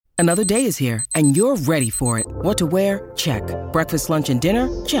Another day is here, and you're ready for it. What to wear? Check. Breakfast, lunch, and dinner?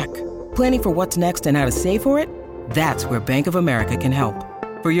 Check. Planning for what's next and how to save for it? That's where Bank of America can help.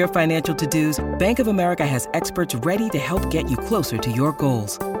 For your financial to-dos, Bank of America has experts ready to help get you closer to your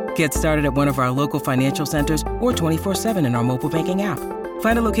goals. Get started at one of our local financial centers or 24/7 in our mobile banking app.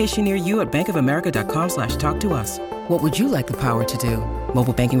 Find a location near you at bankofamerica.com/talktous. What would you like the power to do?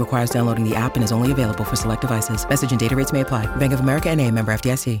 Mobile banking requires downloading the app and is only available for select devices. Message and data rates may apply. Bank of America N.A., member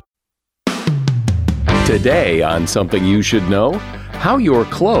FDIC. Today on Something You Should Know, how your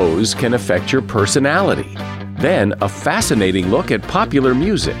clothes can affect your personality. Then a fascinating look at popular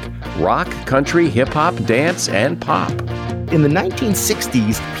music, rock, country, hip-hop, dance, and pop. In the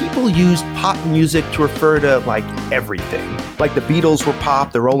 1960s, people used pop music to refer to, everything. Like the Beatles were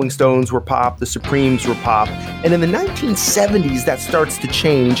pop, the Rolling Stones were pop, the Supremes were pop. And in the 1970s, that starts to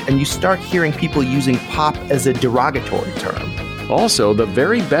change, and you start hearing people using pop as a derogatory term. Also, the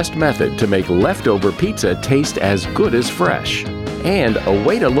very best method to make leftover pizza taste as good as fresh. And a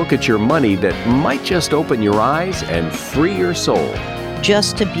way to look at your money that might just open your eyes and free your soul.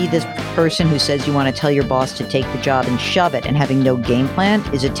 Just to be this person who says you want to tell your boss to take the job and shove it and having no game plan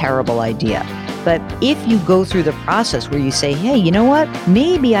is a terrible idea. But if you go through the process where you say, hey, you know what?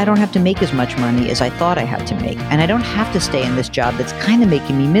 Maybe I don't have to make as much money as I thought I had to make, and I don't have to stay in this job that's kind of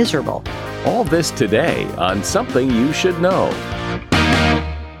making me miserable. All this today on Something You Should Know.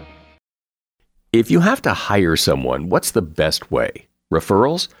 If you have to hire someone, what's the best way?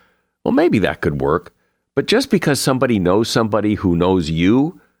 Referrals? Well, maybe that could work. But just because somebody knows somebody who knows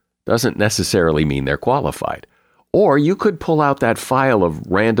you doesn't necessarily mean they're qualified. Or you could pull out that file of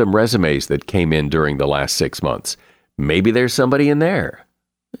random resumes that came in during the last 6 months. Maybe there's somebody in there.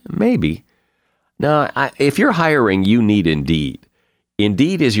 Maybe. Now, if you're hiring, you need Indeed.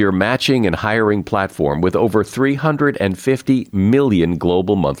 Indeed is your matching and hiring platform with over 350 million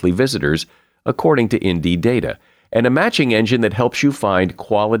global monthly visitors, according to Indeed data, and a matching engine that helps you find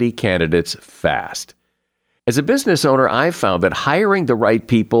quality candidates fast. As a business owner, I've found that hiring the right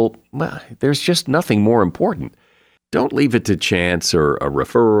people, there's just nothing more important. Don't leave it to chance or a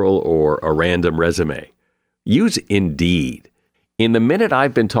referral or a random resume. Use Indeed. In the minute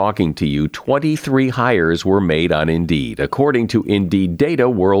I've been talking to you, 23 hires were made on Indeed, according to Indeed data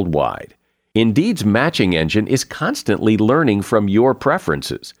worldwide. Indeed's matching engine is constantly learning from your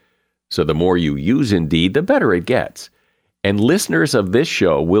preferences. So the more you use Indeed, the better it gets. And listeners of this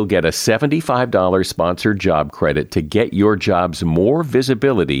show will get a $75 sponsored job credit to get your jobs more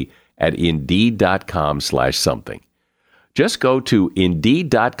visibility at Indeed.com/something. Just go to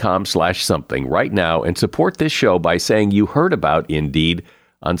Indeed.com/something right now and support this show by saying you heard about Indeed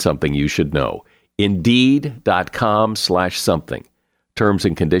on Something You Should Know. Indeed.com/something. Terms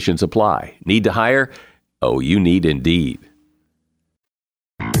and conditions apply. Need to hire? Oh, you need Indeed.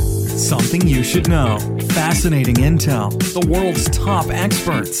 Something you should know. Fascinating intel, the world's top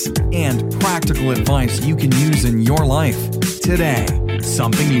experts, and practical advice you can use in your life. Today,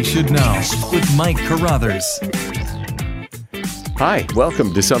 Something You Should Know with Mike Carruthers. Hi,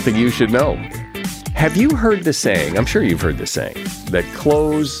 welcome to Something You Should Know. Have you heard the saying, I'm sure you've heard the saying, that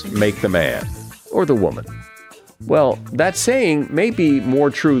clothes make the man or the woman? Well, that saying may be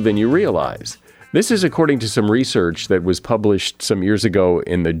more true than you realize. This is according to some research that was published some years ago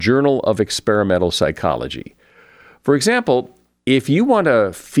in the Journal of Experimental Psychology. For example, if you want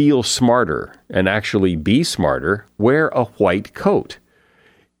to feel smarter and actually be smarter, wear a white coat.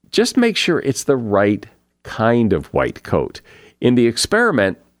 Just make sure it's the right kind of white coat. In the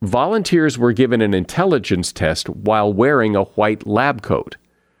experiment, volunteers were given an intelligence test while wearing a white lab coat.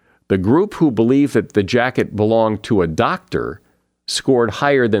 The group who believed that the jacket belonged to a doctor scored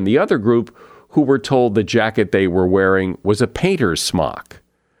higher than the other group who were told the jacket they were wearing was a painter's smock.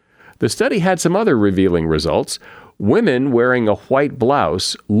 The study had some other revealing results. Women wearing a white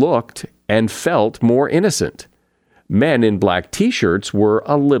blouse looked and felt more innocent. Men in black t-shirts were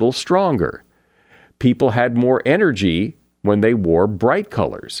a little stronger. People had more energy when they wore bright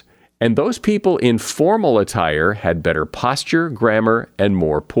colors. And those people in formal attire had better posture, grammar, and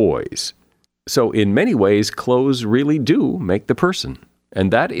more poise. So in many ways, clothes really do make the person. And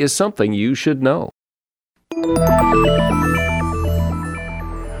that is something you should know.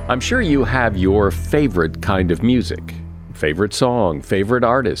 I'm sure you have your favorite kind of music. Favorite song, favorite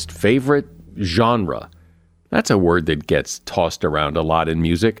artist, favorite genre. That's a word that gets tossed around a lot in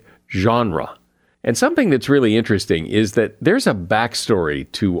music, genre. And something that's really interesting is that there's a backstory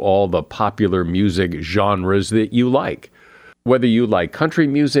to all the popular music genres that you like. Whether you like country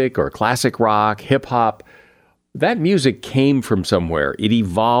music or classic rock, hip hop, that music came from somewhere. It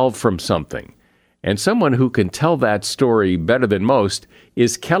evolved from something. And someone who can tell that story better than most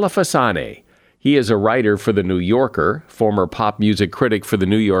is Kelefa Sanneh. He is a writer for The New Yorker, former pop music critic for The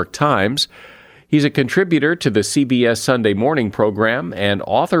New York Times. He's a contributor to the CBS Sunday Morning program and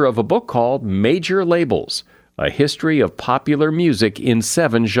author of a book called Major Labels, A History of Popular Music in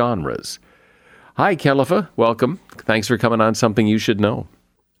 7 Genres. Hi, Kelefa. Welcome. Thanks for coming on Something You Should Know.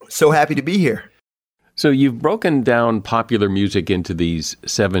 So happy to be here. So you've broken down popular music into these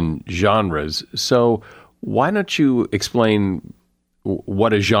 7 genres. So why don't you explain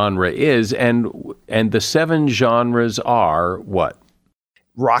what a genre is, and the 7 genres are what?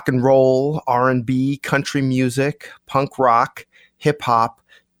 Rock and roll, R&B, country music, punk rock, hip hop,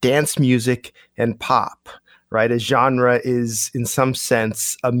 dance music, and pop. Right? A genre is, in some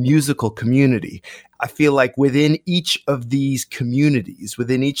sense, a musical community. I feel like within each of these communities,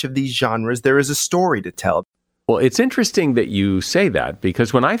 within each of these genres, there is a story to tell. Well, it's interesting that you say that,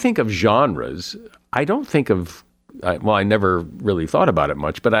 because when I think of genres, I don't think of, I never really thought about it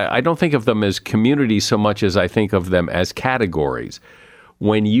much, but I don't think of them as communities so much as I think of them as categories.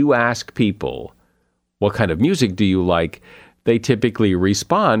 When you ask people, what kind of music do you like, they typically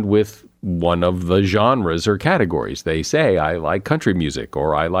respond with one of the genres or categories. They say, I like country music,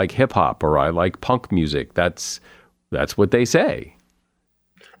 or I like hip hop, or I like punk music. That's what they say.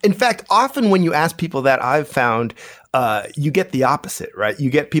 In fact, often when you ask people that, I've found you get the opposite, right? You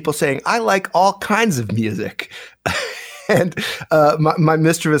get people saying, I like all kinds of music. And my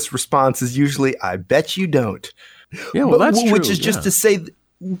mischievous response is usually, I bet you don't. Yeah, well, that's true. Which is just to say,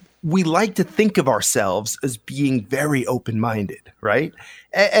 we like to think of ourselves as being very open-minded, right?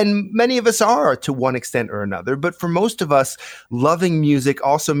 And many of us are to one extent or another. But for most of us, loving music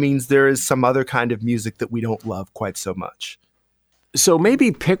also means there is some other kind of music that we don't love quite so much. So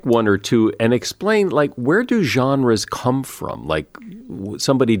maybe pick one or two and explain, like, where do genres come from? Like,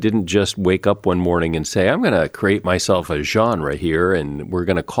 somebody didn't just wake up one morning and say, I'm going to create myself a genre here and we're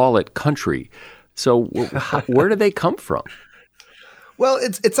going to call it country. So where do they come from? Well,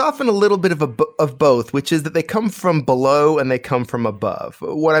 it's often a little bit of both, which is that they come from below and they come from above.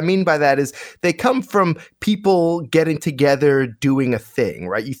 What I mean by that is they come from people getting together doing a thing,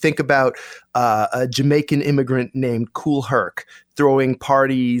 right? You think about a Jamaican immigrant named Kool Herc throwing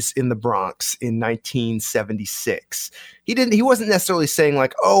parties in the Bronx in 1976. He wasn't necessarily saying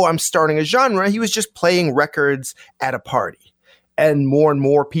like, oh, I'm starting a genre. He was just playing records at a party. And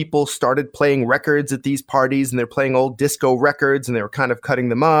more people started playing records at these parties, and they're playing old disco records, and they were kind of cutting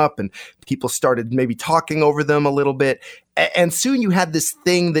them up, and people started maybe talking over them a little bit. And soon you had this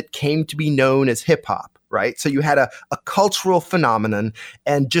thing that came to be known as hip hop, right? So you had a cultural phenomenon,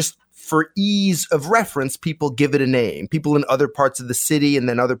 and just for ease of reference, people give it a name. People in other parts of the city and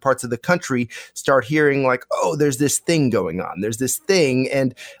then other parts of the country start hearing like, oh, there's this thing going on. There's this thing.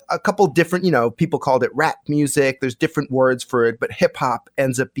 And a couple different, people called it rap music. There's different words for it, but hip hop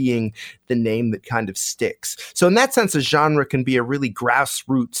ends up being the name that kind of sticks. So in that sense, a genre can be a really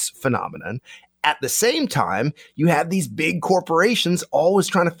grassroots phenomenon. At the same time, you have these big corporations always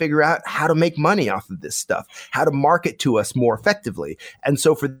trying to figure out how to make money off of this stuff, how to market to us more effectively. And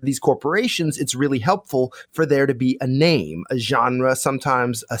so for these corporations, it's really helpful for there to be a name, a genre,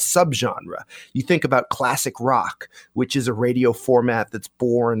 sometimes a subgenre. You think about classic rock, which is a radio format that's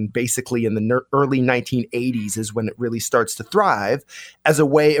born basically in the early 1980s is when it really starts to thrive, as a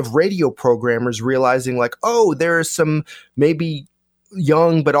way of radio programmers realizing like, oh, there are some maybe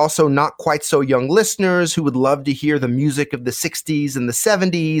young, but also not quite so young listeners who would love to hear the music of the 60s and the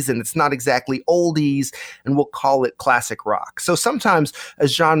 70s, and it's not exactly oldies, and we'll call it classic rock. So sometimes a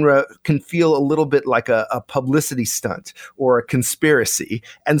genre can feel a little bit like a publicity stunt or a conspiracy,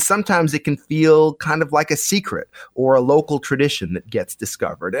 and sometimes it can feel kind of like a secret or a local tradition that gets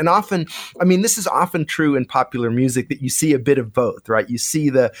discovered. And often, this is often true in popular music, that you see a bit of both, right? You see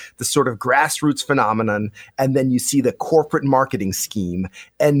the sort of grassroots phenomenon, and then you see the corporate marketing scheme.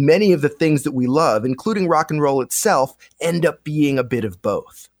 And many of the things that we love, including rock and roll itself, end up being a bit of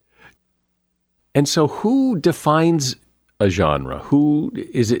both. And so who defines a genre? Who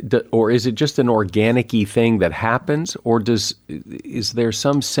is it, or is it just an organic-y thing that happens? Or is there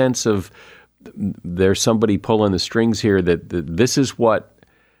some sense of there's somebody pulling the strings here that this is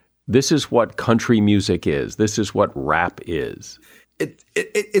what country music is. This is what rap is.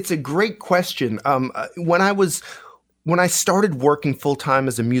 It's a great question. When I started working full-time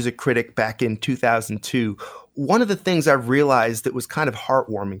as a music critic back in 2002, one of the things I realized that was kind of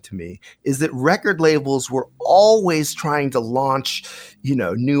heartwarming to me is that record labels were always trying to launch,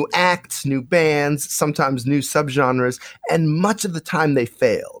 new acts, new bands, sometimes new subgenres, and much of the time they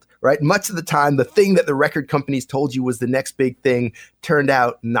failed. right? Much of the time, the thing that the record companies told you was the next big thing turned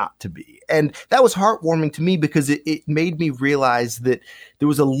out not to be. And that was heartwarming to me because it made me realize that there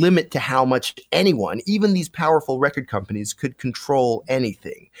was a limit to how much anyone, even these powerful record companies, could control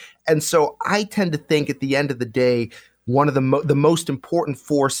anything. And so I tend to think at the end of the day, one of the most important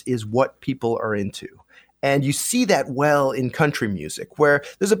force is what people are into. And you see that well in country music, where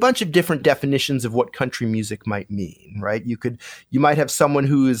there's a bunch of different definitions of what country music might mean, right? You might have someone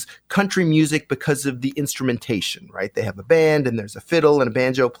who is country music because of the instrumentation, right? They have a band and there's a fiddle and a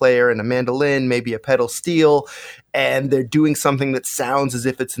banjo player and a mandolin, maybe a pedal steel, and they're doing something that sounds as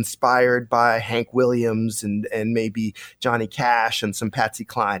if it's inspired by Hank Williams and maybe Johnny Cash and some Patsy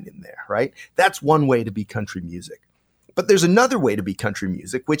Cline in there, right? That's one way to be country music. But there's another way to be country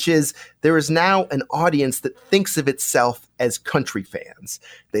music, which is there is now an audience that thinks of itself as country fans.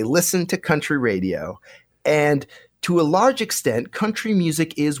 They listen to country radio, and to a large extent, country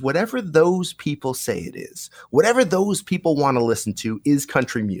music is whatever those people say it is. Whatever those people want to listen to is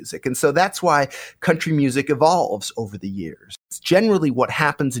country music. And so that's why country music evolves over the years. It's generally what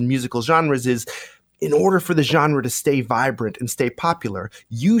happens in musical genres is, in order for the genre to stay vibrant and stay popular,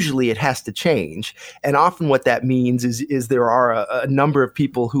 usually it has to change. And often what that means is there are a number of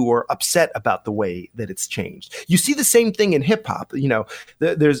people who are upset about the way that it's changed. You see the same thing in hip hop. You know,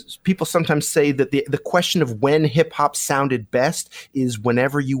 there's people sometimes say that the question of when hip hop sounded best is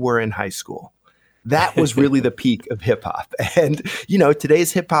whenever you were in high school. That was really the peak of hip hop. And, you know,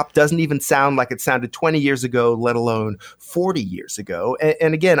 today's hip hop doesn't even sound like it sounded 20 years ago, let alone 40 years ago.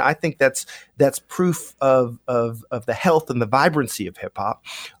 And again, I think that's proof of the health and the vibrancy of hip hop.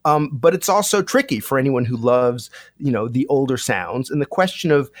 But it's also tricky for anyone who loves, you know, the older sounds. And the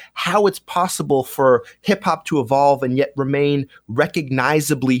question of how it's possible for hip hop to evolve and yet remain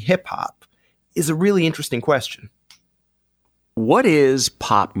recognizably hip hop is a really interesting question. What is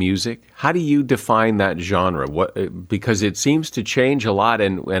pop music? How do you define that genre? Because it seems to change a lot,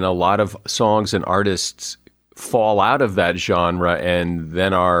 and a lot of songs and artists fall out of that genre and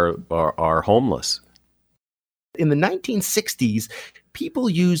then are homeless. In the 1960s, people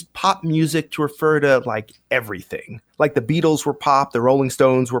used pop music to refer to like everything. Like the Beatles were pop, the Rolling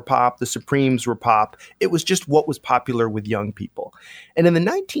Stones were pop, the Supremes were pop. It was just what was popular with young people. And in the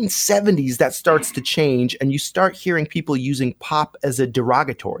 1970s, that starts to change, and you start hearing people using pop as a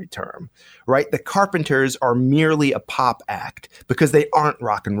derogatory term, right? The Carpenters are merely a pop act because they aren't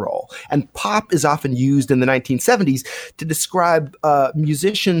rock and roll. And pop is often used in the 1970s to describe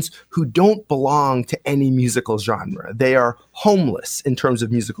musicians who don't belong to any musical genre. They are homeless in terms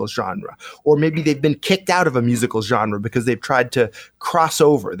of musical genre, or maybe they've been kicked out of a musical genre because they've tried to cross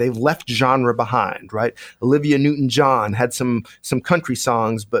over. They've left genre behind, right? Olivia Newton-John had some country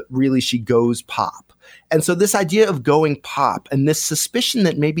songs, but really she goes pop. And so this idea of going pop and this suspicion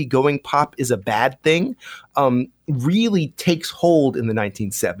that maybe going pop is a bad thing really takes hold in the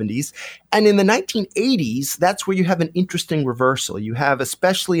 1970s. And in the 1980s, that's where you have an interesting reversal. You have,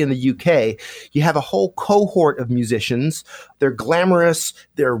 especially in the UK, you have a whole cohort of musicians. They're glamorous,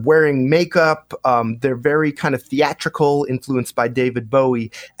 they're wearing makeup, they're very kind of theatrical, influenced by David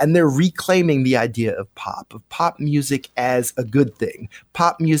Bowie, and they're reclaiming the idea of pop music as a good thing.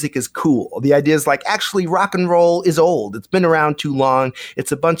 Pop music is cool. The idea is like, actually, rock and roll is old. It's been around too long.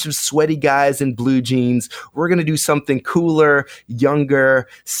 It's a bunch of sweaty guys in blue jeans. We're going to do something cooler, younger,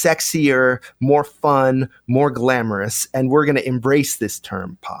 sexier, more fun, more glamorous, and we're going to embrace this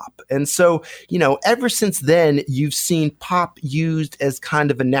term pop. And so, you know, ever since then, you've seen pop used as kind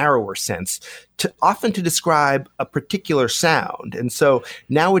of a narrower sense, often to describe a particular sound. And so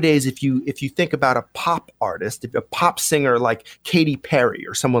nowadays, if you think about a pop artist, if a pop singer like Katy Perry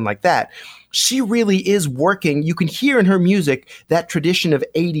or someone like that, she really is working. You can hear in her music that tradition of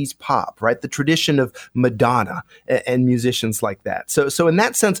 80s pop, right? The tradition of Madonna and musicians like that. So in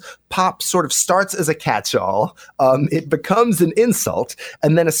that sense, pop sort of starts as a catch-all. It becomes an insult.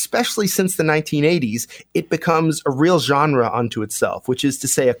 And then especially since the 1980s, it becomes a real genre unto itself, which is to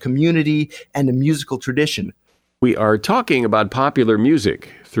say a community and a musical tradition. We are talking about popular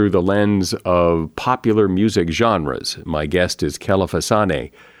music through the lens of popular music genres. My guest is Kelefa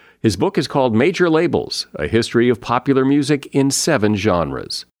Sanneh. His book is called Major Labels, A History of Popular Music in 7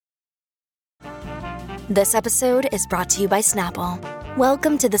 Genres. This episode is brought to you by Snapple.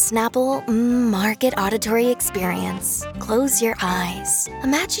 Welcome to the Snapple Market Auditory Experience. Close your eyes.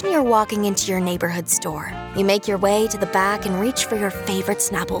 Imagine you're walking into your neighborhood store. You make your way to the back and reach for your favorite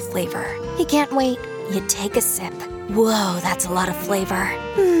Snapple flavor. You can't wait. You take a sip. Whoa, that's a lot of flavor.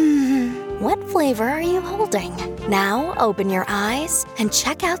 What flavor are you holding? Now open your eyes and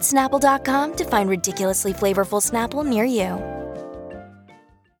check out Snapple.com to find ridiculously flavorful Snapple near you.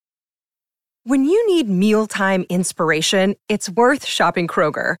 When you need mealtime inspiration, it's worth shopping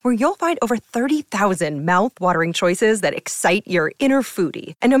Kroger, where you'll find over 30,000 mouth-watering choices that excite your inner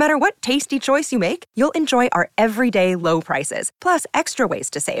foodie. And no matter what tasty choice you make, you'll enjoy our everyday low prices, plus extra ways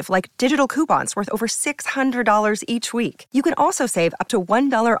to save, like digital coupons worth over $600 each week. You can also save up to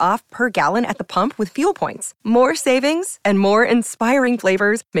 $1 off per gallon at the pump with fuel points. More savings and more inspiring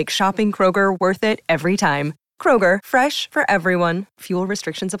flavors make shopping Kroger worth it every time. Kroger, fresh for everyone. Fuel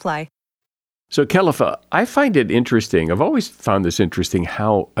restrictions apply. So, Kelefa, I find it interesting. I've always found this interesting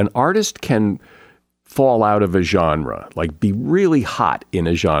how an artist can fall out of a genre, like be really hot in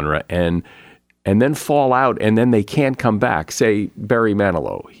a genre and then fall out and then they can't come back. Say Barry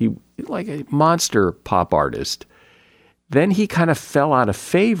Manilow, he like a monster pop artist. Then he kind of fell out of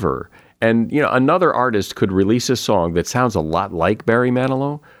favor. And, another artist could release a song that sounds a lot like Barry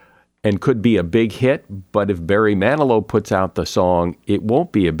Manilow and could be a big hit, but if Barry Manilow puts out the song, it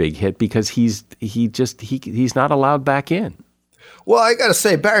won't be a big hit because he's not allowed back in. Well, I got to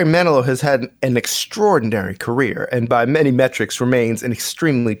say, Barry Manilow has had an extraordinary career and by many metrics remains an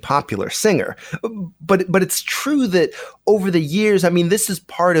extremely popular singer. But it's true that over the years, this is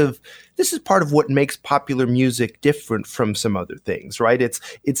part of what makes popular music different from some other things, right?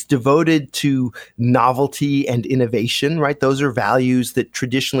 It's devoted to novelty and innovation, right? Those are values that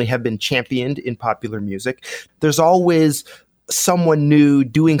traditionally have been championed in popular music. There's always someone new,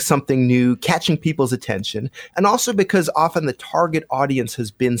 doing something new, catching people's attention. And also because often the target audience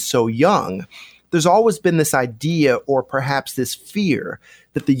has been so young, there's always been this idea or perhaps this fear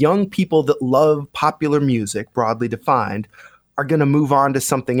that the young people that love popular music, broadly defined, are going to move on to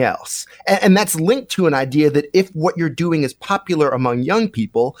something else. And that's linked to an idea that if what you're doing is popular among young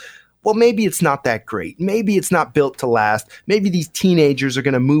people, well, maybe it's not that great. Maybe it's not built to last. Maybe these teenagers are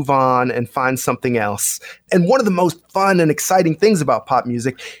going to move on and find something else. And one of the most fun and exciting things about pop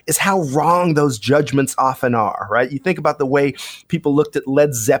music is how wrong those judgments often are, right? You think about the way people looked at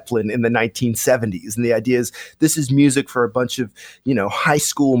Led Zeppelin in the 1970s, and the idea is this is music for a bunch of, high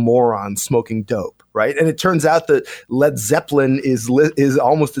school morons smoking dope, right? And it turns out that Led Zeppelin is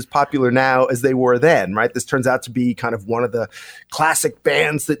almost as popular now as they were then, right? This turns out to be kind of one of the classic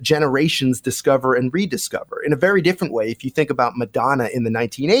bands that generations discover and rediscover. In a very different way, if you think about Madonna in the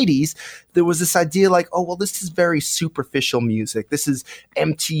 1980s, there was this idea like, oh, well, this is very superficial music. This is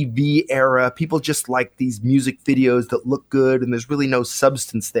MTV era. People just like these music videos that look good and there's really no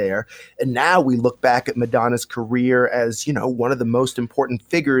substance there. And now we look back at Madonna's career as, one of the most important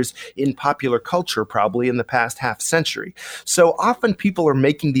figures in popular culture probably in the past half century. So often people are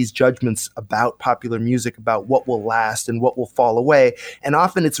making these judgments about popular music, about what will last and what will fall away. And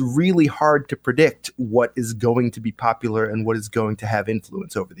often it's really hard to predict what is going to be popular and what is going to have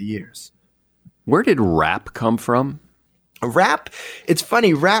influence over the years. Where did rap come from? Rap, it's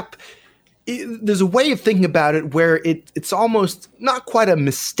funny, there's a way of thinking about it where it's almost not quite a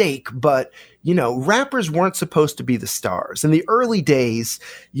mistake, but rappers weren't supposed to be the stars. In the early days,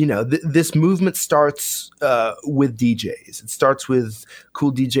 this movement starts with DJs. It starts with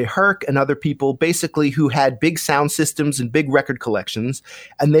Cool DJ Herc and other people basically who had big sound systems and big record collections,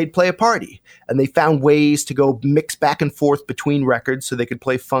 and they'd play a party. And they found ways to go mix back and forth between records so they could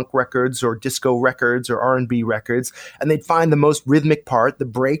play funk records or disco records or R&B records. And they'd find the most rhythmic part, the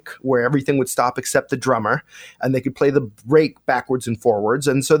break, where everything would stop except the drummer. And they could play the break backwards and forwards.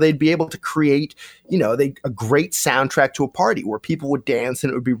 And so they'd be able to create, a great soundtrack to a party where people would dance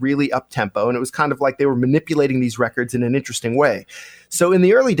and it would be really up-tempo. And it was kind of like they were manipulating these records in an interesting way. So in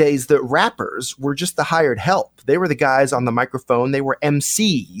the early days, the rappers were just the hired help. They were the guys on the microphone. They were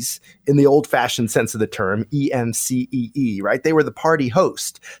MCs in the old-fashioned sense of the term, EMCEE, right? They were the party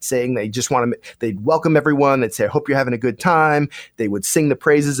host, saying they'd welcome everyone. They'd say, I hope you're having a good time. They would sing the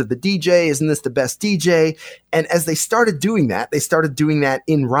praises of the DJ. Isn't this the best DJ? And as they started doing that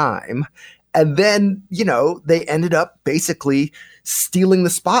in rhyme. And then, they ended up basically stealing the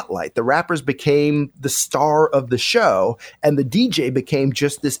spotlight. The rappers became the star of the show, and the DJ became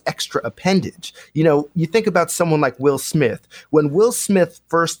just this extra appendage. You think about someone like Will Smith. When Will Smith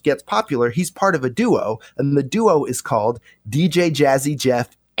first gets popular, he's part of a duo, and the duo is called DJ Jazzy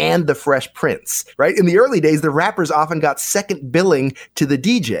Jeff and the Fresh Prince, right? In the early days, the rappers often got second billing to the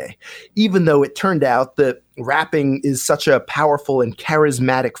DJ, even though it turned out that rapping is such a powerful and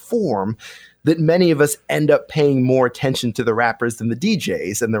charismatic form that many of us end up paying more attention to the rappers than the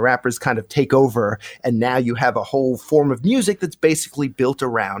DJs, and the rappers kind of take over, and now you have a whole form of music that's basically built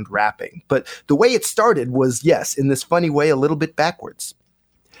around rapping. But the way it started was, yes, in this funny way, a little bit backwards.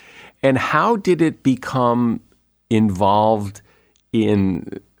 And how did it become involved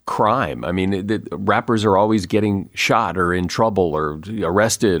in crime. I mean, rappers are always getting shot or in trouble or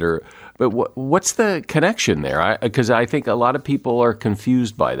arrested. But what's the connection there? Because I think a lot of people are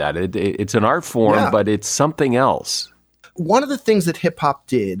confused by that. It's an art form, but it's something else. One of the things that hip hop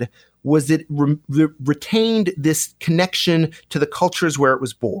did was it retained this connection to the cultures where it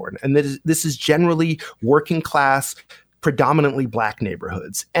was born. And this is generally working class, predominantly black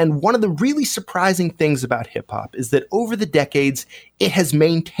neighborhoods. And one of the really surprising things about hip hop is that over the decades, it has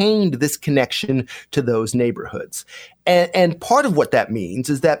maintained this connection to those neighborhoods. And part of what that means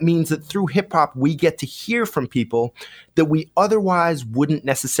that through hip hop, we get to hear from people that we otherwise wouldn't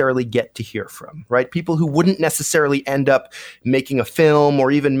necessarily get to hear from, right? People who wouldn't necessarily end up making a film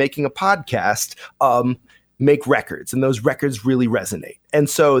or even making a podcast, make records, and those records really resonate. And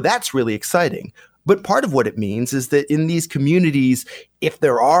so that's really exciting. But part of what it means is that in these communities, if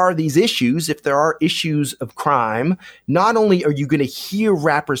there are these issues, if there are issues of crime, not only are you going to hear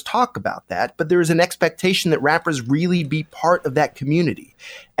rappers talk about that, but there is an expectation that rappers really be part of that community.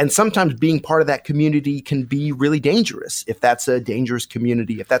 And sometimes being part of that community can be really dangerous if that's a dangerous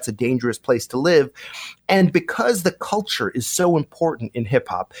community, if that's a dangerous place to live. And because the culture is so important in hip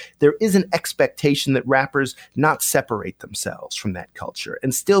hop, there is an expectation that rappers not separate themselves from that culture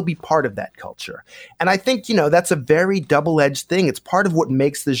and still be part of that culture. And I think, that's a very double-edged thing. It's part of what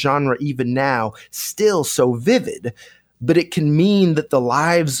makes the genre even now still so vivid. But it can mean that the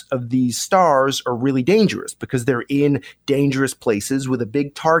lives of these stars are really dangerous because they're in dangerous places with a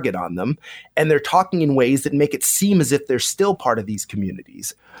big target on them. And they're talking in ways that make it seem as if they're still part of these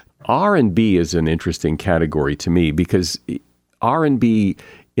communities. R&B is an interesting category to me because R&B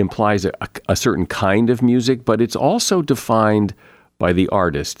implies a certain kind of music, but it's also defined by the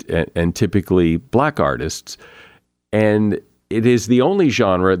artist and typically black artists. And it is the only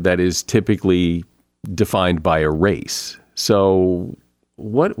genre that is typically defined by a race. So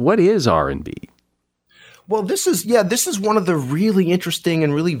what is R&B? Well, this is one of the really interesting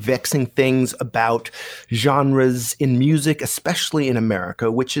and really vexing things about genres in music, especially in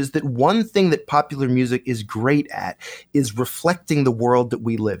America, which is that one thing that popular music is great at is reflecting the world that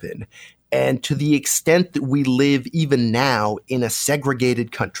we live in. And to the extent that we live even now in a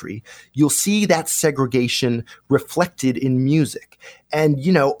segregated country, you'll see that segregation reflected in music. And,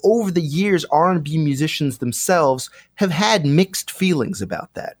 over the years, R&B musicians themselves have had mixed feelings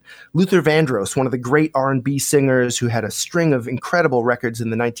about that. Luther Vandross, one of the great R&B singers who had a string of incredible records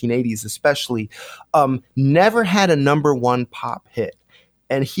in the 1980s especially, never had a number one pop hit.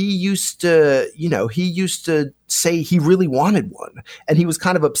 And he used to say he really wanted one. And he was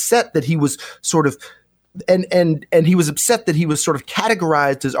kind of upset that he was sort of and he was upset that he was sort of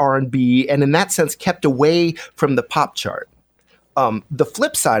categorized as R&B and in that sense kept away from the pop chart. The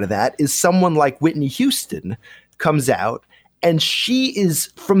flip side of that is someone like Whitney Houston comes out, and she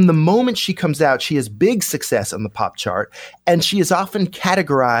is, from the moment she comes out, she has big success on the pop chart, and she is often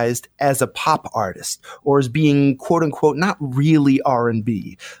categorized as a pop artist or as being, quote unquote, not really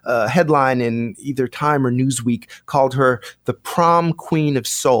R&B. A headline in either Time or Newsweek called her the prom queen of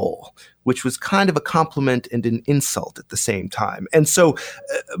soul, which was kind of a compliment and an insult at the same time. And so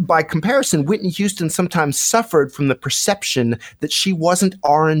by comparison, Whitney Houston sometimes suffered from the perception that she wasn't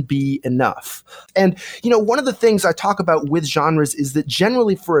R&B enough. And, one of the things I talk about with genres is that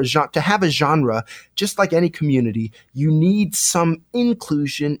generally to have a genre, just like any community, you need some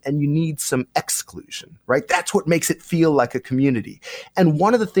inclusion and you need some exclusion, right? That's what makes it feel like a community. And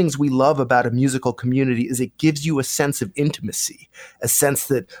one of the things we love about a musical community is it gives you a sense of intimacy, a sense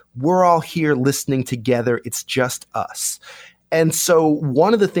that we're all here listening together. It's just us. And so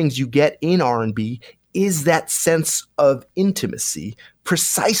one of the things you get in R&B is that sense of intimacy,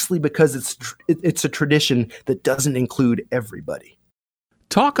 precisely because it's a tradition that doesn't include everybody.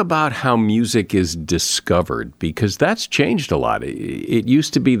 Talk about how music is discovered, because that's changed a lot. It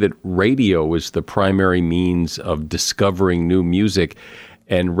used to be that radio was the primary means of discovering new music,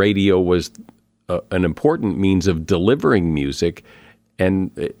 and radio was an important means of delivering music,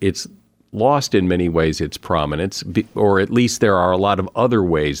 and it's lost in many ways its prominence, or at least there are a lot of other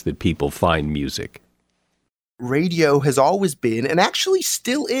ways that people find music. Radio has always been, and actually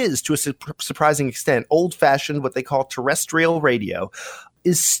still is to a surprising extent, old-fashioned, what they call terrestrial radio,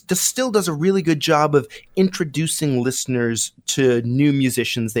 still does a really good job of introducing listeners to new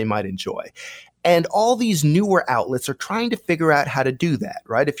musicians they might enjoy. And all these newer outlets are trying to figure out how to do that,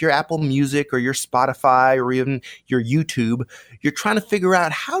 right? If you're Apple Music or your Spotify or even your YouTube, you're trying to figure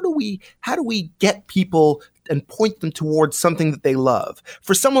out how do we get people and point them towards something that they love.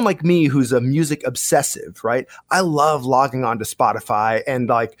 For someone like me who's a music obsessive, right? I love logging onto Spotify and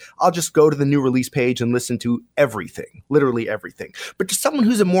I'll just go to the new release page and listen to everything, literally everything. But to someone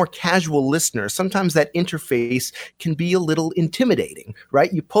who's a more casual listener, sometimes that interface can be a little intimidating,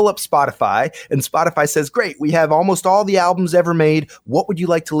 right? You pull up Spotify and Spotify says, great, we have almost all the albums ever made. What would you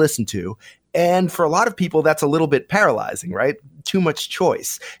like to listen to? And for a lot of people, that's a little bit paralyzing, right? Too much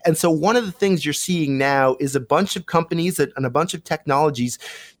choice. And so one of the things you're seeing now is a bunch of companies and a bunch of technologies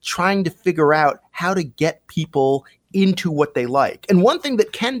trying to figure out how to get people into what they like. And one thing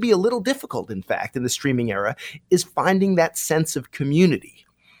that can be a little difficult, in fact, in the streaming era is finding that sense of community.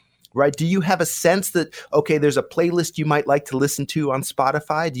 Right? Do you have a sense that, okay, there's a playlist you might like to listen to on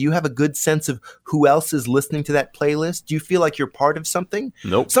Spotify? Do you have a good sense of who else is listening to that playlist? Do you feel like you're part of something?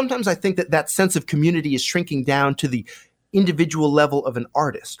 Nope. Sometimes I think that sense of community is shrinking down to the individual level of an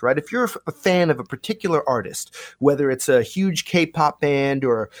artist, right? If you're a fan of a particular artist, whether it's a huge K-pop band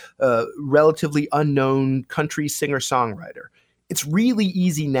or a relatively unknown country singer-songwriter, it's really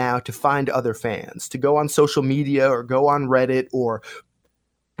easy now to find other fans, to go on social media or go on Reddit or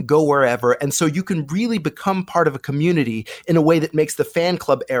go wherever. And so you can really become part of a community in a way that makes the fan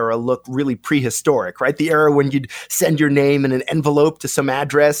club era look really prehistoric, right? The era when you'd send your name in an envelope to some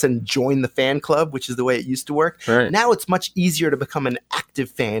address and join the fan club, which is the way it used to work. Right. Now it's much easier to become an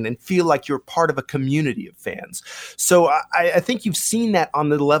active fan and feel like you're part of a community of fans. So I think you've seen that on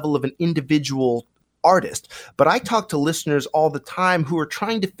the level of an individual artist. But I talk to listeners all the time who are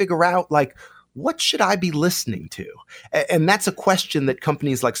trying to figure out, what should I be listening to? And that's a question that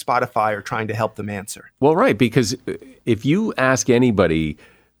companies like Spotify are trying to help them answer. Well, right, because if you ask anybody,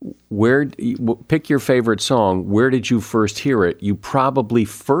 pick your favorite song, where did you first hear it? You probably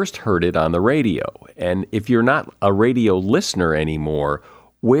first heard it on the radio. And if you're not a radio listener anymore,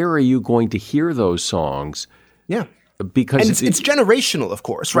 where are you going to hear those songs? Yeah. Because and it's generational, of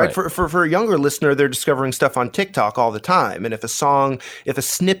course, right? Right. For a younger listener, they're discovering stuff on TikTok all the time. And if a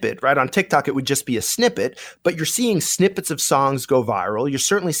snippet, right, on TikTok, it would just be a snippet, but you're seeing snippets of songs go viral. You're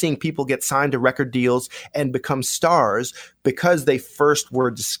certainly seeing people get signed to record deals and become stars because they first were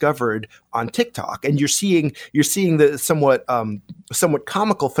discovered on TikTok. And you're seeing the somewhat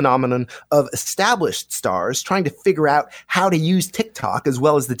comical phenomenon of established stars trying to figure out how to use TikTok as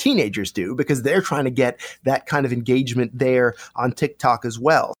well as the teenagers do, because they're trying to get that kind of engagement there on TikTok as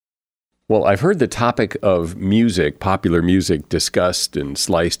well. Well, I've heard the topic of music, popular music, discussed and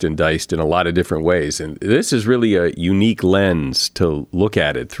sliced and diced in a lot of different ways. And this is really a unique lens to look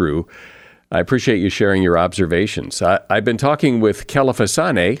at it through. I appreciate you sharing your observations. I've been talking with Kelefa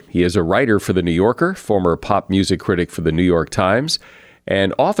Sanneh. He is a writer for The New Yorker, former pop music critic for The New York Times,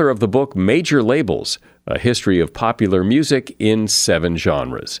 and author of the book Major Labels, A History of Popular Music in 7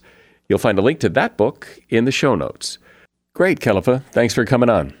 Genres. You'll find a link to that book in the show notes. Great, Kelefa. Thanks for coming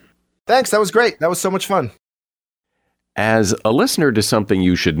on. Thanks. That was great. That was so much fun. As a listener to Something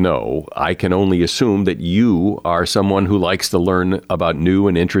You Should Know, I can only assume that you are someone who likes to learn about new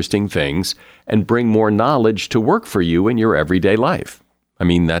and interesting things and bring more knowledge to work for you in your everyday life. I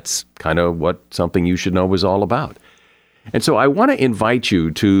mean, that's kind of what Something You Should Know is all about. And so I want to invite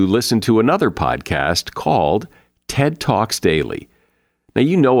you to listen to another podcast called TED Talks Daily. Now,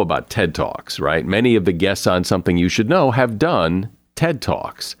 you know about TED Talks, right? Many of the guests on Something You Should Know have done TED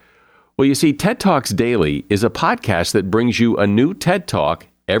Talks. Well, you see, TED Talks Daily is a podcast that brings you a new TED Talk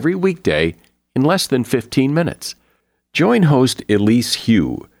every weekday in less than 15 minutes. Join host Elise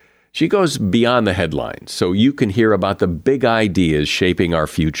Hu. She goes beyond the headlines so you can hear about the big ideas shaping our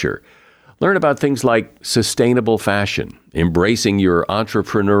future. Learn about things like sustainable fashion, embracing your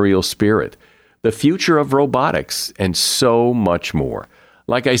entrepreneurial spirit, the future of robotics, and so much more.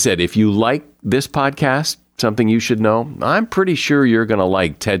 Like I said, if you like this podcast, Something You Should Know, I'm pretty sure you're going to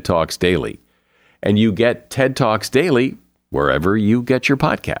like TED Talks Daily. And you get TED Talks Daily wherever you get your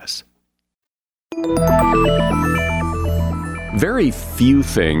podcasts. Very few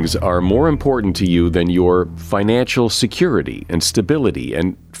things are more important to you than your financial security and stability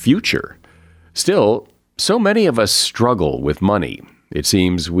and future. Still, so many of us struggle with money. It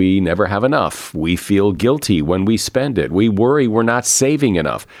seems we never have enough. We feel guilty when we spend it. We worry we're not saving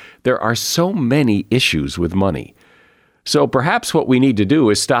enough. There are so many issues with money. So perhaps what we need to do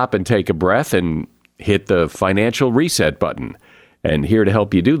is stop and take a breath and hit the financial reset button. And here to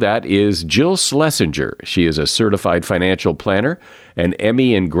help you do that is Jill Schlesinger. She is a certified financial planner, an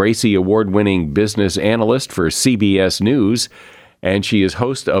Emmy and Gracie award-winning business analyst for CBS News, and she is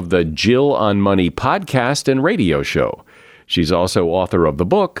host of the Jill on Money podcast and radio show. She's also author of the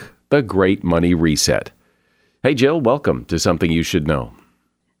book, The Great Money Reset. Hey, Jill, welcome to Something You Should Know.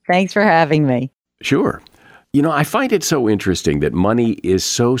 Thanks for having me. Sure. I find it so interesting that money is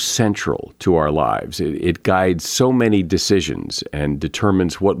so central to our lives. It guides so many decisions and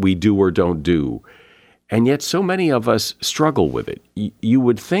determines what we do or don't do. And yet so many of us struggle with it. You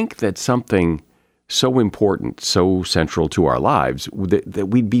would think that something so important, so central to our lives, that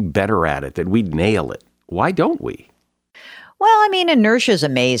we'd be better at it, that we'd nail it. Why don't we? Well, I mean, inertia is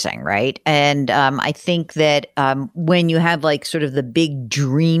amazing, right? And I think that when you have like sort of the big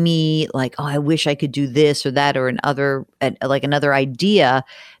dreamy, like, oh, I wish I could do this or that or another idea,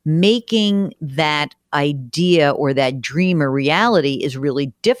 making that idea or that dream a reality is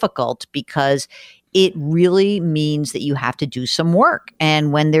really difficult because it really means that you have to do some work.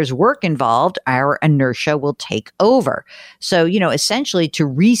 And when there's work involved, our inertia will take over. So, essentially to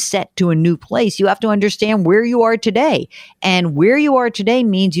reset to a new place, you have to understand where you are today. And where you are today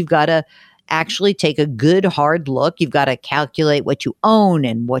means you've got to actually take a good hard look. You've got to calculate what you own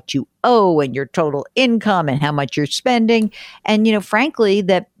and what you owe and your total income and how much you're spending. And, frankly,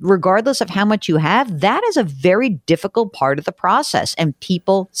 that regardless of how much you have, that is a very difficult part of the process. And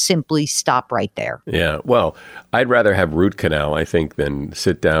people simply stop right there. Yeah. Well, I'd rather have root canal, I think, than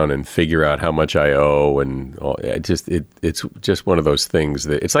sit down and figure out how much I owe. And it's just one of those things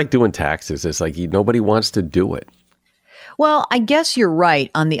that it's like doing taxes. It's like nobody wants to do it. Well, I guess you're right.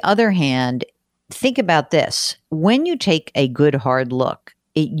 On the other hand, think about this. When you take a good hard look,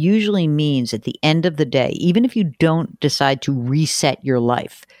 it usually means at the end of the day, even if you don't decide to reset your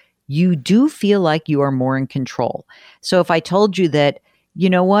life, you do feel like you are more in control. So if I told you that, you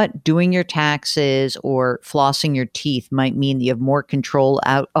know what, doing your taxes or flossing your teeth might mean that you have more control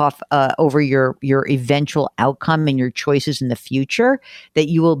over your eventual outcome and your choices in the future, that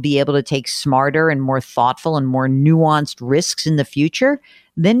you will be able to take smarter and more thoughtful and more nuanced risks in the future,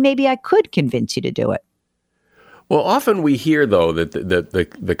 then maybe I could convince you to do it. Well, often we hear, though, that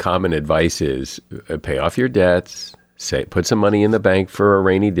the common advice is pay off your debts, put some money in the bank for a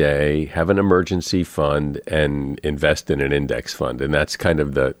rainy day, have an emergency fund, and invest in an index fund. And that's kind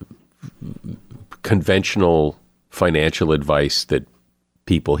of the conventional financial advice that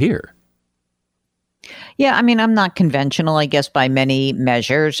people hear. Yeah, I mean, I'm not conventional, I guess, by many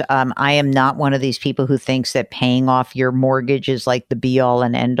measures. I am not one of these people who thinks that paying off your mortgage is like the be all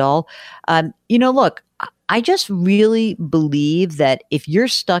and end all. Look, I just really believe that if you're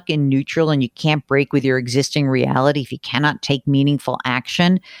stuck in neutral and you can't break with your existing reality, if you cannot take meaningful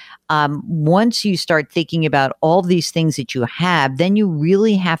action, once you start thinking about all these things that you have, then you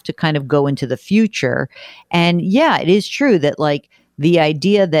really have to kind of go into the future. And yeah, it is true that like the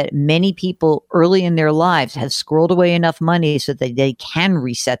idea that many people early in their lives have squirreled away enough money so that they can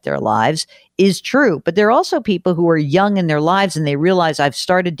reset their lives is true. But there are also people who are young in their lives and they realize I've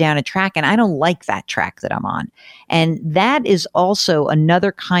started down a track and I don't like that track that I'm on. And that is also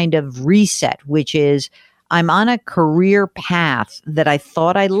another kind of reset, which is I'm on a career path that I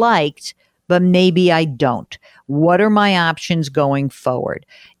thought I liked, but maybe I don't. What are my options going forward?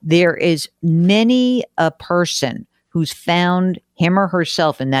 There is many a person who's found him or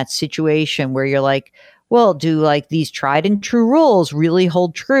herself in that situation where you're like, well, do like these tried and true rules really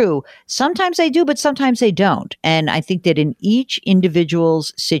hold true? Sometimes they do, but sometimes they don't. And I think that in each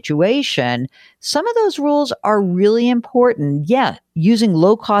individual's situation, some of those rules are really important. Yeah, using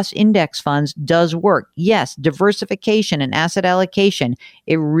low-cost index funds does work. Yes, diversification and asset allocation,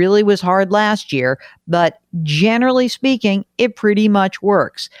 it really was hard last year, but generally speaking, it pretty much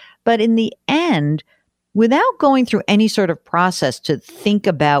works. But in the end, without going through any sort of process to think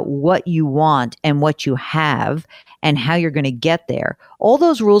about what you want and what you have and how you're going to get there, all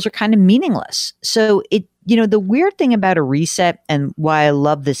those rules are kind of meaningless. So the weird thing about a reset and why I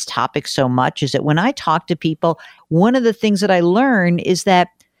love this topic so much is that when I talk to people, one of the things that I learn is that,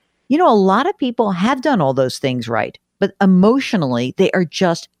 a lot of people have done all those things right, but emotionally, they are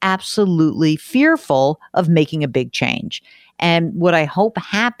just absolutely fearful of making a big change. And what I hope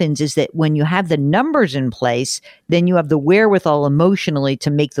happens is that when you have the numbers in place, then you have the wherewithal emotionally to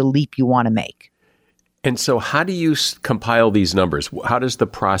make the leap you want to make. And so how do you compile these numbers? How does the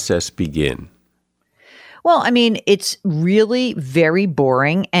process begin? Well, I mean, it's really very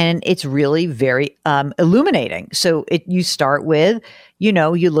boring and it's really very illuminating. So you start with, you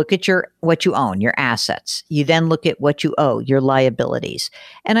look at what you own, your assets. You then look at what you owe, your liabilities.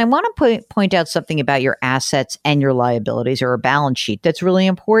 And I want to point out something about your assets and your liabilities or a balance sheet that's really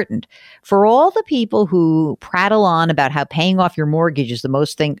important. For all the people who prattle on about how paying off your mortgage is the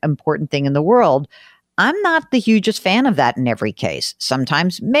most important thing in the world, I'm not the hugest fan of that in every case.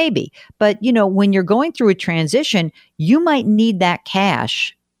 Sometimes maybe. But, when you're going through a transition, you might need that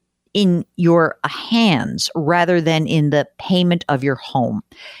cash in your hands rather than in the payment of your home.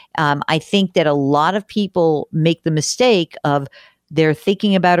 I think that a lot of people make the mistake of they're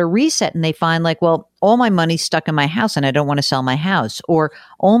thinking about a reset and they find like, well, all my money's stuck in my house and I don't want to sell my house, or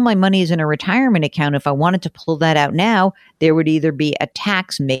all my money is in a retirement account. If I wanted to pull that out now, there would either be a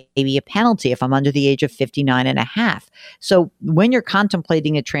tax, maybe a penalty if I'm under the age of 59 and a half. So when you're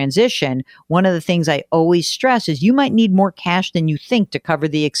contemplating a transition, one of the things I always stress is you might need more cash than you think to cover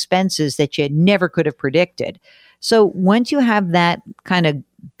the expenses that you never could have predicted. So once you have that kind of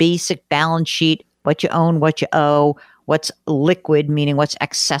basic balance sheet, what you own, what you owe, what's liquid, meaning what's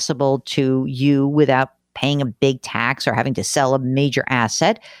accessible to you without paying a big tax or having to sell a major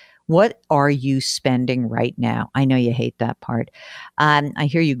asset. What are you spending right now? I know you hate that part. I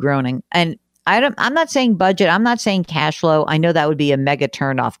hear you groaning. And I'm not saying budget. I'm not saying cash flow. I know that would be a mega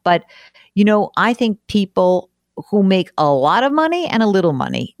turnoff. But, I think people who make a lot of money and a little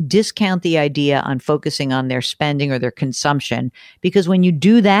money discount the idea on focusing on their spending or their consumption. Because when you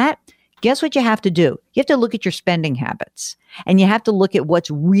do that, guess what you have to do? You have to look at your spending habits and you have to look at what's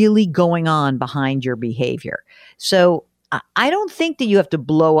really going on behind your behavior. So I don't think that you have to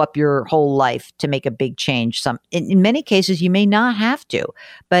blow up your whole life to make a big change. In many cases, you may not have to,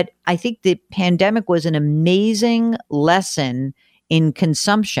 but I think the pandemic was an amazing lesson in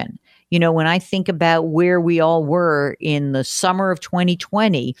consumption. When I think about where we all were in the summer of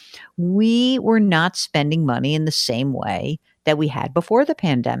 2020, we were not spending money in the same way that we had before the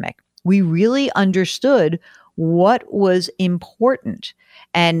pandemic. We really understood what was important.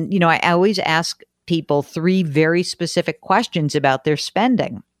 And, I always ask people 3 very specific questions about their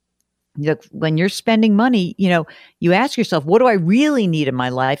spending. When you're spending money, you ask yourself, what do I really need in my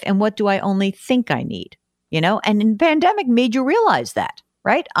life? And what do I only think I need? And the pandemic made you realize that,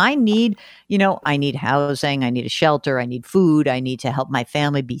 right? I need housing, I need a shelter, I need food, I need to help my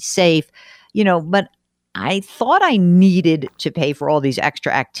family be safe, but I thought I needed to pay for all these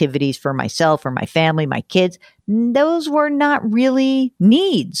extra activities for myself, for my family, my kids. Those were not really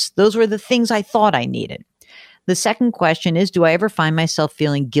needs. Those were the things I thought I needed. The second question is, do I ever find myself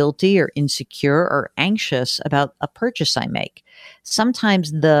feeling guilty or insecure or anxious about a purchase I make?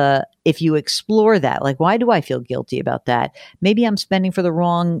 Sometimes if you explore that, like, why do I feel guilty about that? Maybe I'm spending for the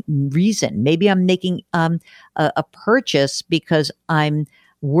wrong reason. Maybe I'm making a purchase because I'm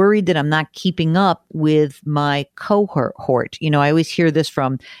worried that I'm not keeping up with my cohort. I always hear this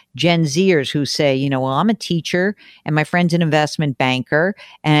from Gen Zers who say, well, I'm a teacher and my friend's an investment banker.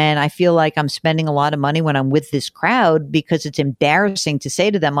 And I feel like I'm spending a lot of money when I'm with this crowd because it's embarrassing to say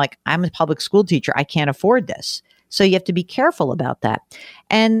to them, like, I'm a public school teacher. I can't afford this. So you have to be careful about that.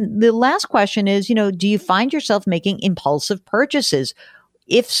 And the last question is, do you find yourself making impulsive purchases?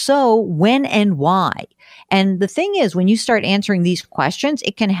 If so, when and why? And the thing is, when you start answering these questions,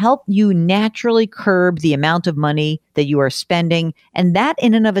 it can help you naturally curb the amount of money that you are spending. And that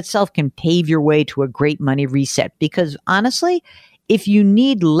in and of itself can pave your way to a great money reset. Because honestly, if you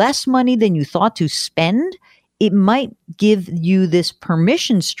need less money than you thought to spend, it might give you this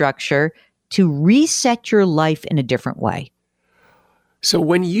permission structure to reset your life in a different way.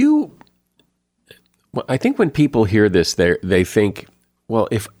 So I think when people hear this, they think, well,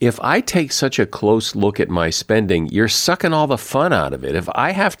 if I take such a close look at my spending, you're sucking all the fun out of it. If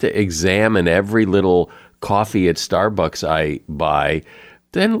I have to examine every little coffee at Starbucks I buy,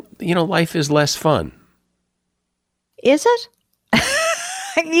 then, life is less fun. Is it?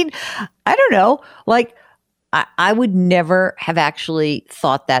 I mean, I don't know. Like, I would never have actually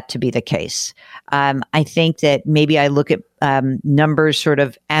thought that to be the case. I think that maybe I look at numbers sort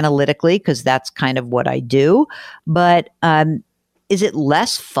of analytically because that's kind of what I do. But is it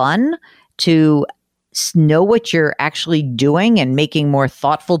less fun to know what you're actually doing and making more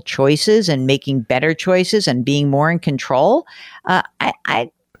thoughtful choices and making better choices and being more in control? I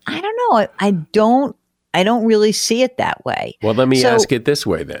don't know. I don't really see it that way. Well, let me ask it this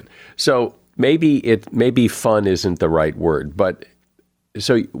way then. So maybe fun isn't the right word, but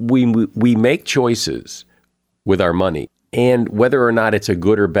so we make choices with our money, and whether or not it's a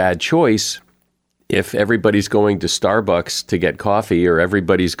good or bad choice, if everybody's going to Starbucks to get coffee or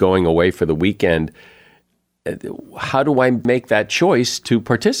everybody's going away for the weekend, how do I make that choice to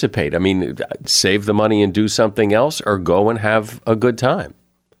participate? I mean, save the money and do something else, or go and have a good time?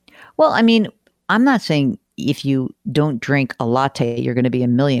 Well, I mean, I'm not saying if you don't drink a latte, you're going to be a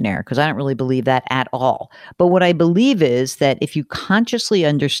millionaire, because I don't really believe that at all. But what I believe is that if you consciously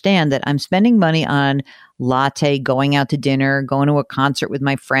understand that I'm spending money on latte, going out to dinner, going to a concert with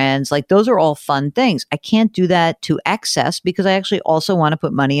my friends. Like those are all fun things. I can't do that to excess because I actually also want to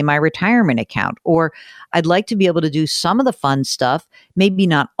put money in my retirement account. Or I'd like to be able to do some of the fun stuff, maybe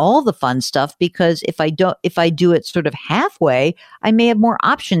not all the fun stuff, because if I do it sort of halfway, I may have more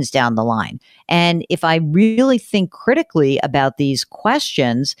options down the line. And if I really think critically about these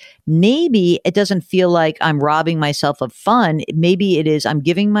questions, maybe it doesn't feel like I'm robbing myself of fun. Maybe it is I'm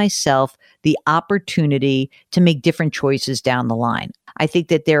giving myself the opportunity to make different choices down the line. I think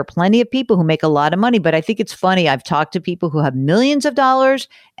that there are plenty of people who make a lot of money, but I think it's funny. I've talked to people who have millions of dollars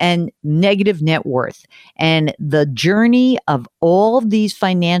and negative net worth. And the journey of all of these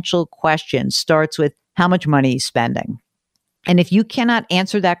financial questions starts with how much money he's spending. And if you cannot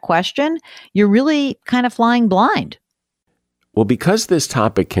answer that question, you're really kind of flying blind. Well, because this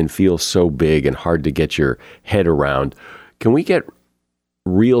topic can feel so big and hard to get your head around, can we get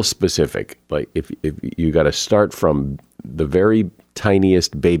real specific? Like if you got to start from the very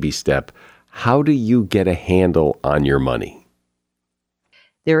tiniest baby step, how do you get a handle on your money?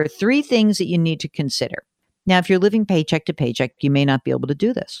 There are 3 things that you need to consider. Now, if you're living paycheck to paycheck, you may not be able to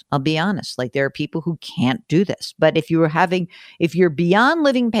do this. I'll be honest. Like there are people who can't do this. But if you're beyond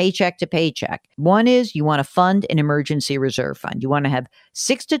living paycheck to paycheck, one is you want to fund an emergency reserve fund. You want to have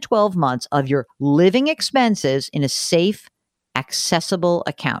 6 to 12 months of your living expenses in a safe, accessible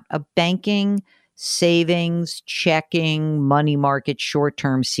account, a banking, savings, checking, money market,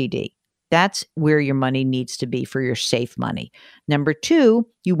 short-term CD. That's where your money needs to be for your safe money. Number 2,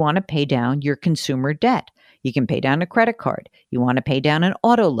 you want to pay down your consumer debt. You can pay down a credit card. You want to pay down an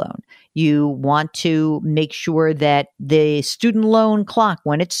auto loan. You want to make sure that the student loan clock,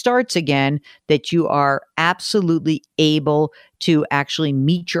 when it starts again, that you are absolutely able to actually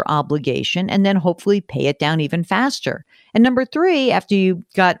meet your obligation and then hopefully pay it down even faster. And number 3, after you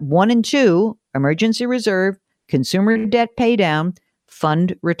got 1 and 2, emergency reserve, consumer debt pay down,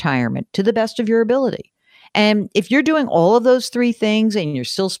 fund retirement to the best of your ability. And if you're doing all of those 3 things and you're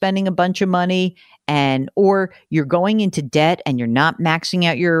still spending a bunch of money or you're going into debt and you're not maxing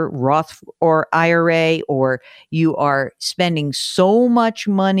out your Roth or IRA, or you are spending so much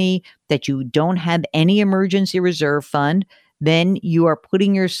money that you don't have any emergency reserve fund, then you are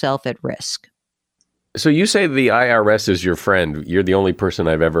putting yourself at risk. So you say the IRS is your friend. You're the only person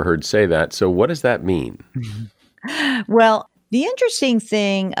I've ever heard say that. So what does that mean? Well, the interesting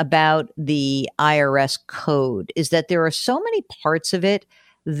thing about the IRS code is that there are so many parts of it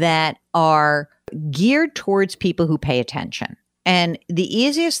that are geared towards people who pay attention. And the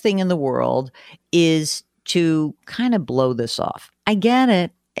easiest thing in the world is to kind of blow this off. I get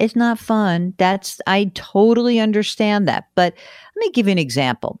it. It's not fun. I totally understand that. But let me give you an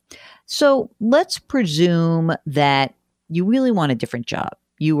example. So let's presume that you really want a different job.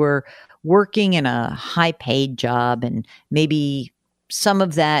 You were working in a high paid job and maybe some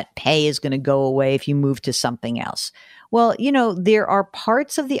of that pay is going to go away if you move to something else. Well, there are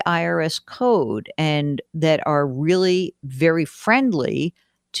parts of the IRS code and that are really very friendly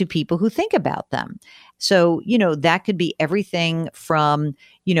to people who think about them. So, that could be everything from,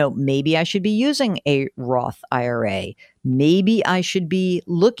 maybe I should be using a Roth IRA. Maybe I should be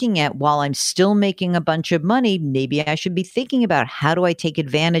looking at, while I'm still making a bunch of money, maybe I should be thinking about how do I take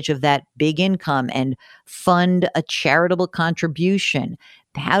advantage of that big income and fund a charitable contribution?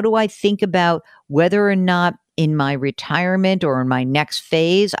 How do I think about whether or not in my retirement or in my next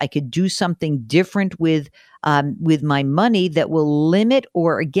phase, I could do something different with my money that will limit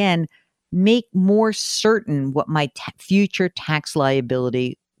or, again, make more certain what my future tax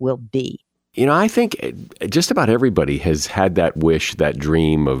liability will be. I think just about everybody has had that wish, that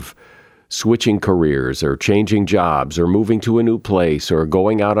dream of switching careers or changing jobs or moving to a new place or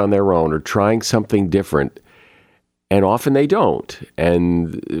going out on their own or trying something different. And often they don't.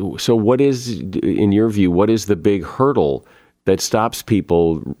 And so in your view, what is the big hurdle that stops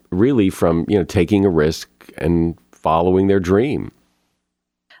people really from, taking a risk and following their dream?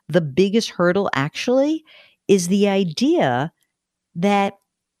 The biggest hurdle actually is the idea that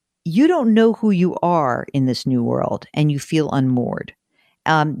you don't know who you are in this new world and you feel unmoored.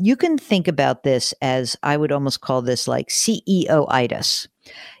 You can think about this as, I would almost call this like CEO-itis.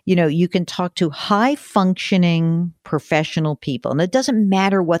 You can talk to high functioning professional people, and it doesn't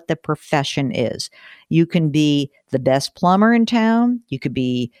matter what the profession is. You can be the best plumber in town. You could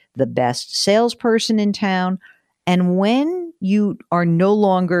be the best salesperson in town. And when you are no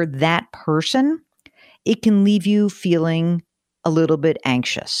longer that person, it can leave you feeling a little bit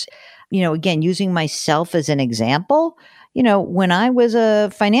anxious. Again, using myself as an example, when I was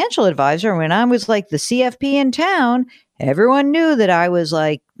a financial advisor, when I was like the CFP in town, everyone knew that I was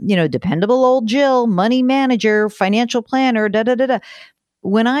like, dependable old Jill, money manager, financial planner, da da da da.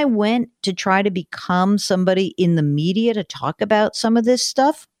 When I went to try to become somebody in the media to talk about some of this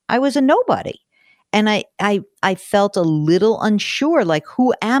stuff, I was a nobody. And I felt a little unsure, like,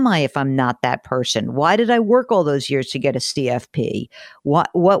 who am I if I'm not that person? Why did I work all those years to get a CFP?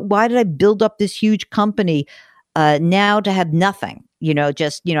 Why did I build up this huge company now to have nothing?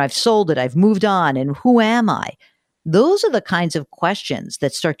 I've sold it, I've moved on, and who am I? Those are the kinds of questions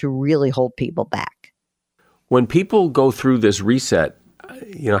that start to really hold people back. When people go through this reset,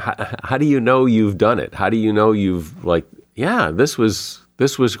 how do you know you've done it? How do you know you've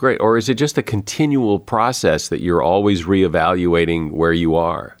this was great? Or is it just a continual process that you're always reevaluating where you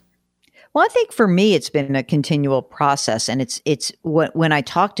are? Well, I think for me, it's been a continual process. And it's when I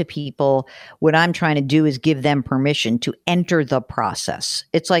talk to people, what I'm trying to do is give them permission to enter the process.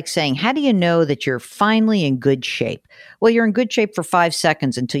 It's like saying, how do you know that you're finally in good shape? Well, you're in good shape for 5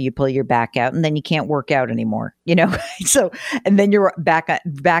 seconds until you pull your back out, and then you can't work out anymore, So, and then you're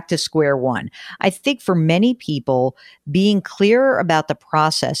back to square one. I think for many people, being clearer about the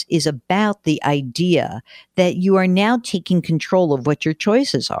process is about the idea that you are now taking control of what your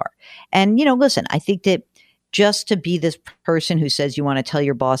choices are. And, listen, I think that just to be this person who says you want to tell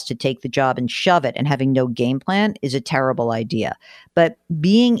your boss to take the job and shove it and having no game plan is a terrible idea. But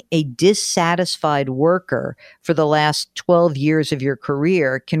being a dissatisfied worker for the last 12 years of your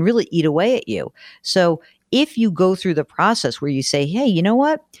career can really eat away at you. So if you go through the process where you say, hey, you know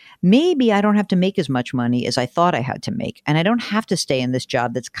what? Maybe I don't have to make as much money as I thought I had to make, and I don't have to stay in this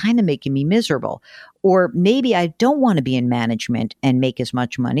job that's kind of making me miserable. Or maybe I don't want to be in management and make as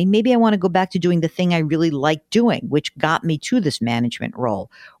much money. Maybe I want to go back to doing the thing I really like doing, which got me to this management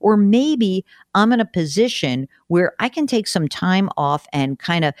role. Or maybe I'm in a position where I can take some time off and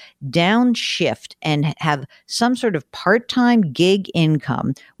kind of downshift and have some sort of part-time gig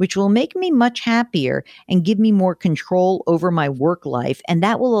income, which will make me much happier and give me more control over my work life. And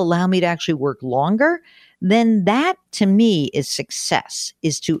that will allow me to actually work longer. Then that to me is success,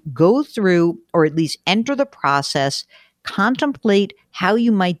 is to go through or at least enter the process, contemplate how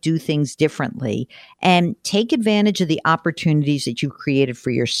you might do things differently, and take advantage of the opportunities that you created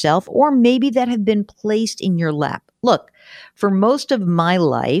for yourself or maybe that have been placed in your lap. Look, for most of my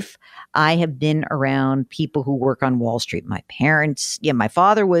life, I have been around people who work on Wall Street. My parents, my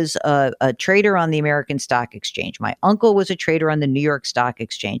father was a trader on the American Stock Exchange. My uncle was a trader on the New York Stock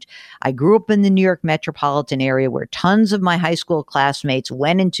Exchange. I grew up in the New York metropolitan area where tons of my high school classmates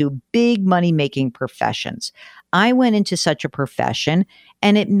went into big money-making professions. I went into such a profession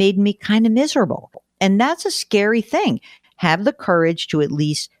and it made me kind of miserable. And that's a scary thing. Have the courage to at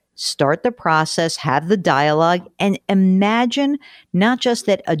least start the process, have the dialogue, and imagine not just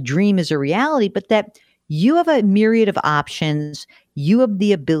that a dream is a reality, but that you have a myriad of options. You have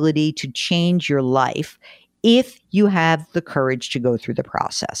the ability to change your life if you have the courage to go through the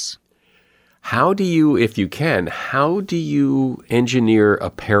process. How do you engineer a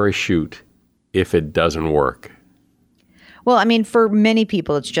parachute if it doesn't work? Well, I mean, for many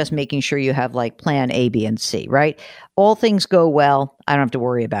people, it's just making sure you have like plan A, B, and C, right? All things go well. I don't have to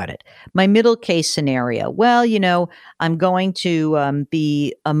worry about it. My middle case scenario. Well, I'm going to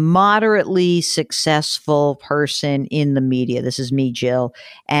be a moderately successful person in the media. This is me, Jill.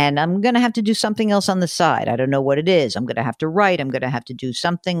 And I'm going to have to do something else on the side. I don't know what it is. I'm going to have to write. I'm going to have to do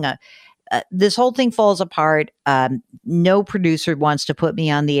something. This whole thing falls apart. No producer wants to put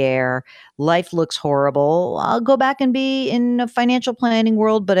me on the air. Life looks horrible. I'll go back and be in a financial planning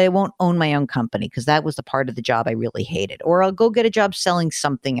world, but I won't own my own company because that was the part of the job I really hated. Or I'll go get a job selling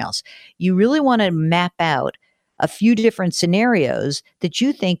something else. You really want to map out a few different scenarios that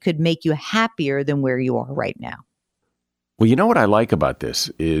you think could make you happier than where you are right now. Well, you know what I like about this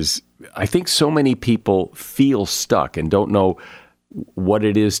is I think so many people feel stuck and don't know what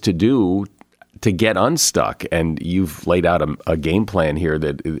it is to do to get unstuck. And you've laid out a game plan here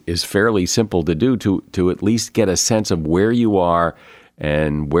that is fairly simple to do to at least get a sense of where you are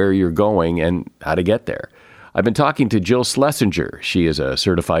and where you're going and how to get there. I've been talking to Jill Schlesinger. She is a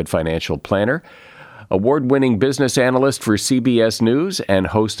certified financial planner, award-winning business analyst for CBS News, and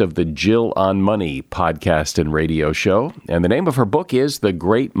host of the Jill on Money podcast and radio show. And the name of her book is The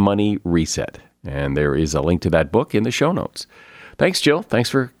Great Money Reset. And there is a link to that book in the show notes. Thanks, Jill. Thanks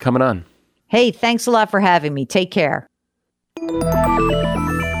for coming on. Hey, thanks a lot for having me. Take care.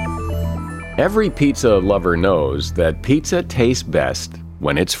 Every pizza lover knows that pizza tastes best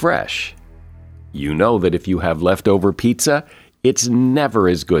when it's fresh. You know that if you have leftover pizza, it's never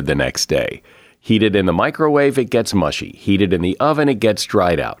as good the next day. Heat it in the microwave, it gets mushy. Heat it in the oven, it gets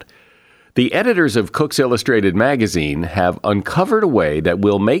dried out. The editors of Cook's Illustrated magazine have uncovered a way that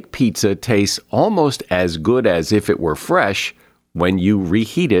will make pizza taste almost as good as if it were fresh when you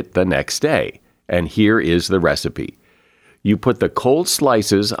reheat it the next day. And here is the recipe. You put the cold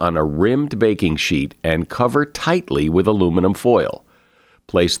slices on a rimmed baking sheet and cover tightly with aluminum foil.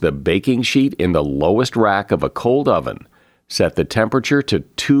 Place the baking sheet in the lowest rack of a cold oven. Set the temperature to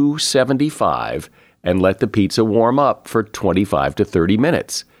 275 and let the pizza warm up for 25 to 30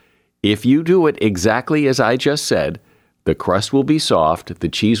 minutes. If you do it exactly as I just said, the crust will be soft, the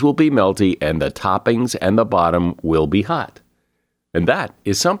cheese will be melty, and the toppings and the bottom will be hot. And that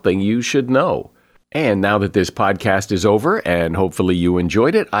is something you should know. And now that this podcast is over, and hopefully you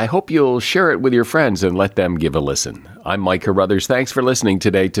enjoyed it, I hope you'll share it with your friends and let them give a listen. I'm Mike Carruthers. Thanks for listening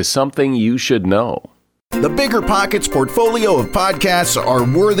today to Something You Should Know. The Bigger Pockets portfolio of podcasts are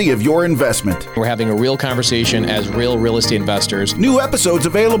worthy of your investment. We're having a real conversation as real estate investors. New episodes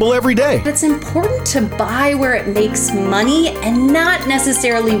available every day. It's important to buy where it makes money and not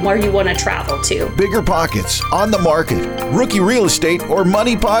necessarily where you want to travel to. Bigger Pockets, On the Market, Rookie Real Estate, or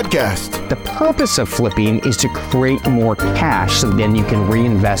Money Podcast. The purpose of flipping is to create more cash so then you can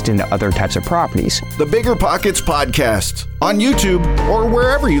reinvest into other types of properties. The Bigger Pockets Podcast on YouTube or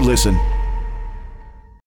wherever you listen.